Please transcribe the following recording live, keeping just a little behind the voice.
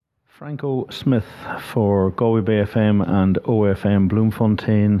Franco Smith for Galway Bay FM and OFM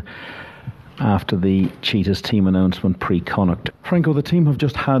Bloemfontein after the Cheetahs team announcement pre-Connacht. Franco, the team have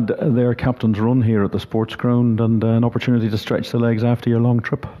just had their captain's run here at the sports ground and an opportunity to stretch the legs after your long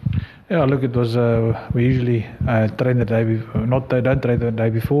trip. Yeah, look, it was, we usually train the day before, don't train the day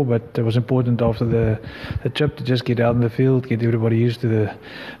before, but it was important after the trip to just get out in the field, get everybody used to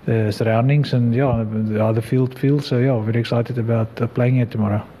the surroundings and how the field feels. So yeah, very excited about playing it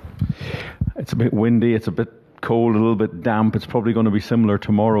tomorrow. It's a bit windy, it's a bit cold, a little bit damp. It's probably going to be similar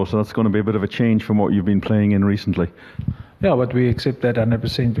tomorrow, so that's going to be a bit of a change from what you've been playing in recently. Yeah, but we accept that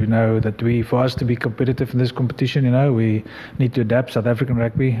 100%. We know that for us to be competitive in this competition, we need to adapt. South African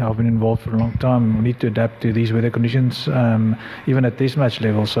rugby, I've been involved for a long time. We need to adapt to these weather conditions, even at test match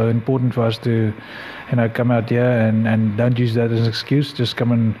level. So important for us to, come out here and don't use that as an excuse. Just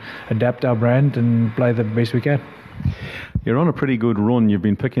come and adapt our brand and play the best we can. You're on a pretty good run. You've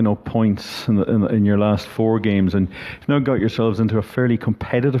been picking up points in your last 4 games, and you've now got yourselves into a fairly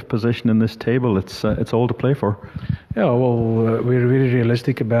competitive position in this table. It's all to play for. Yeah, well, we're really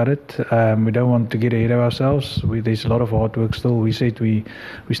realistic about it. We don't want to get ahead of ourselves. There's a lot of hard work still. We said we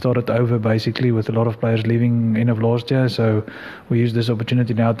started over basically with a lot of players leaving end of last year, so we use this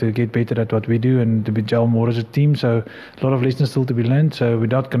opportunity now to get better at what we do and to be gel more as a team. So a lot of lessons still to be learned. So we're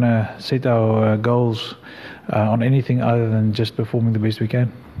not going to set our goals on anything other than just performing the best we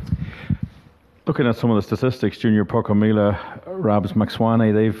can. Looking at some of the statistics, Junior Pokamila, Rabs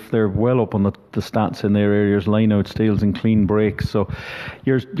Maxwane, they're well up on the stats in their areas, line-out steals and clean breaks. So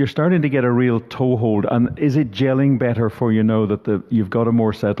you're starting to get a real toehold. And is it gelling better for you now that you've got a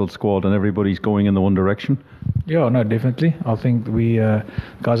more settled squad and everybody's going in the one direction? Yeah, no, definitely. I think we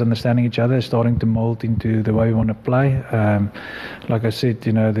guys understanding each other, starting to mold into the way we want to play. Like I said,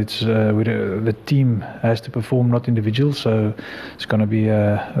 the team has to perform, not individuals. So it's going to be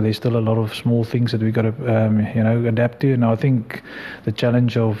there's still a lot of small things that we got to adapt to. And I think the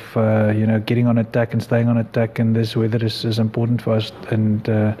challenge of getting on attack and staying on attack in this weather is important for us. And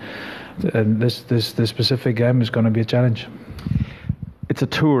this specific game is going to be a challenge. It's a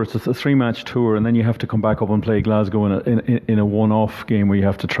tour, it's a 3-match tour, and then you have to come back up and play Glasgow in a one-off game where you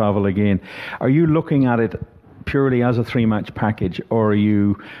have to travel again. Are you looking at it purely as a 3-match package, or are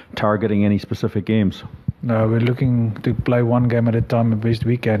you targeting any specific games? No, we're looking to play one game at a time the best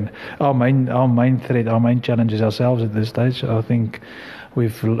we can. Our main threat, our main challenge is ourselves at this stage. I think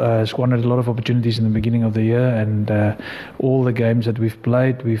we've squandered a lot of opportunities in the beginning of the year, and all the games that we've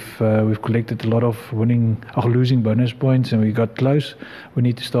played, we've collected a lot of losing bonus points, and we got close. We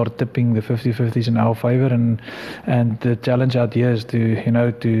need to start tipping the 50-50s in our favour, and the challenge out here is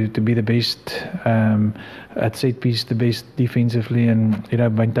to be the best at set piece, the best defensively, and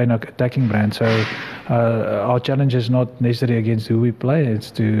maintain our attacking brand. So our challenge is not necessarily against who we play;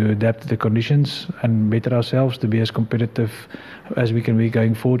 it's to adapt to the conditions and better ourselves to be as competitive as we can be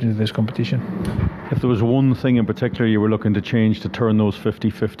going forward into this competition. If there was one thing in particular you were looking to change to turn those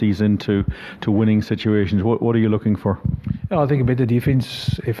 50-50s into winning situations, what are you looking for? Yeah, I think a better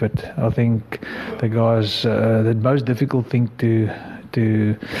defense effort. I think the guys, the most difficult thing to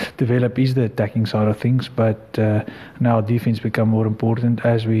develop is the attacking side of things, but now defense become more important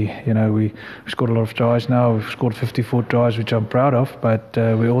as we scored a lot of tries now. We've scored 54 tries, which I'm proud of, but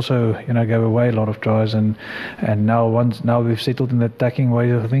we also gave away a lot of tries, and now we've settled in the attacking way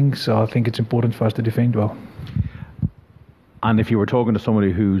of things. So I think it's important for us to defend well. And if you were talking to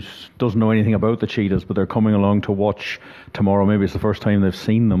somebody who doesn't know anything about the Cheetahs, but they're coming along to watch tomorrow, maybe it's the first time they've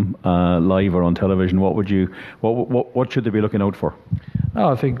seen them live or on television, what should they be looking out for?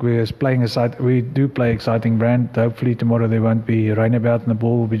 I think we do play exciting brand. Hopefully tomorrow there won't be rain about and the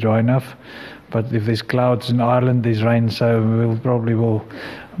ball will be dry enough. But if there's clouds in Ireland, there's rain, so we probably will.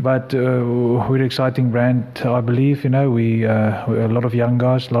 But we're an exciting brand, I believe. We're a lot of young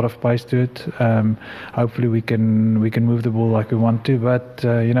guys, a lot of pace to it. Hopefully we can move the ball like we want to. But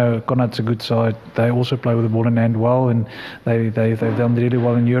Connacht's a good side. They also play with the ball in hand well, and they've done really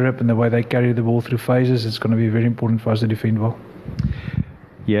well in Europe. And the way they carry the ball through phases, it's going to be very important for us to defend well.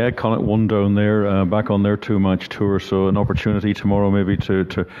 Yeah, Connacht won down there, back on their 2-match tour, so an opportunity tomorrow maybe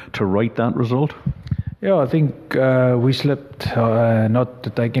to right that result. Yeah, I think we slipped, not to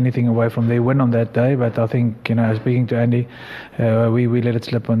take anything away from their win on that day, but I think, speaking to Andy, we let it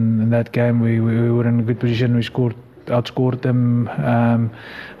slip in that game. We were in a good position. We outscored them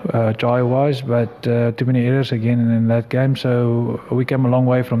try-wise, but too many errors again in that game. So we came a long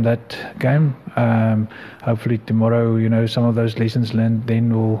way from that game. Hopefully tomorrow, some of those lessons learned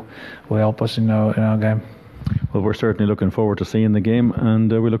then will help us in our game. Well, we're certainly looking forward to seeing the game,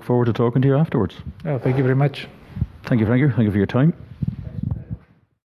 and we look forward to talking to you afterwards. Oh, thank you very much. Thank you, Franco. Thank you for your time.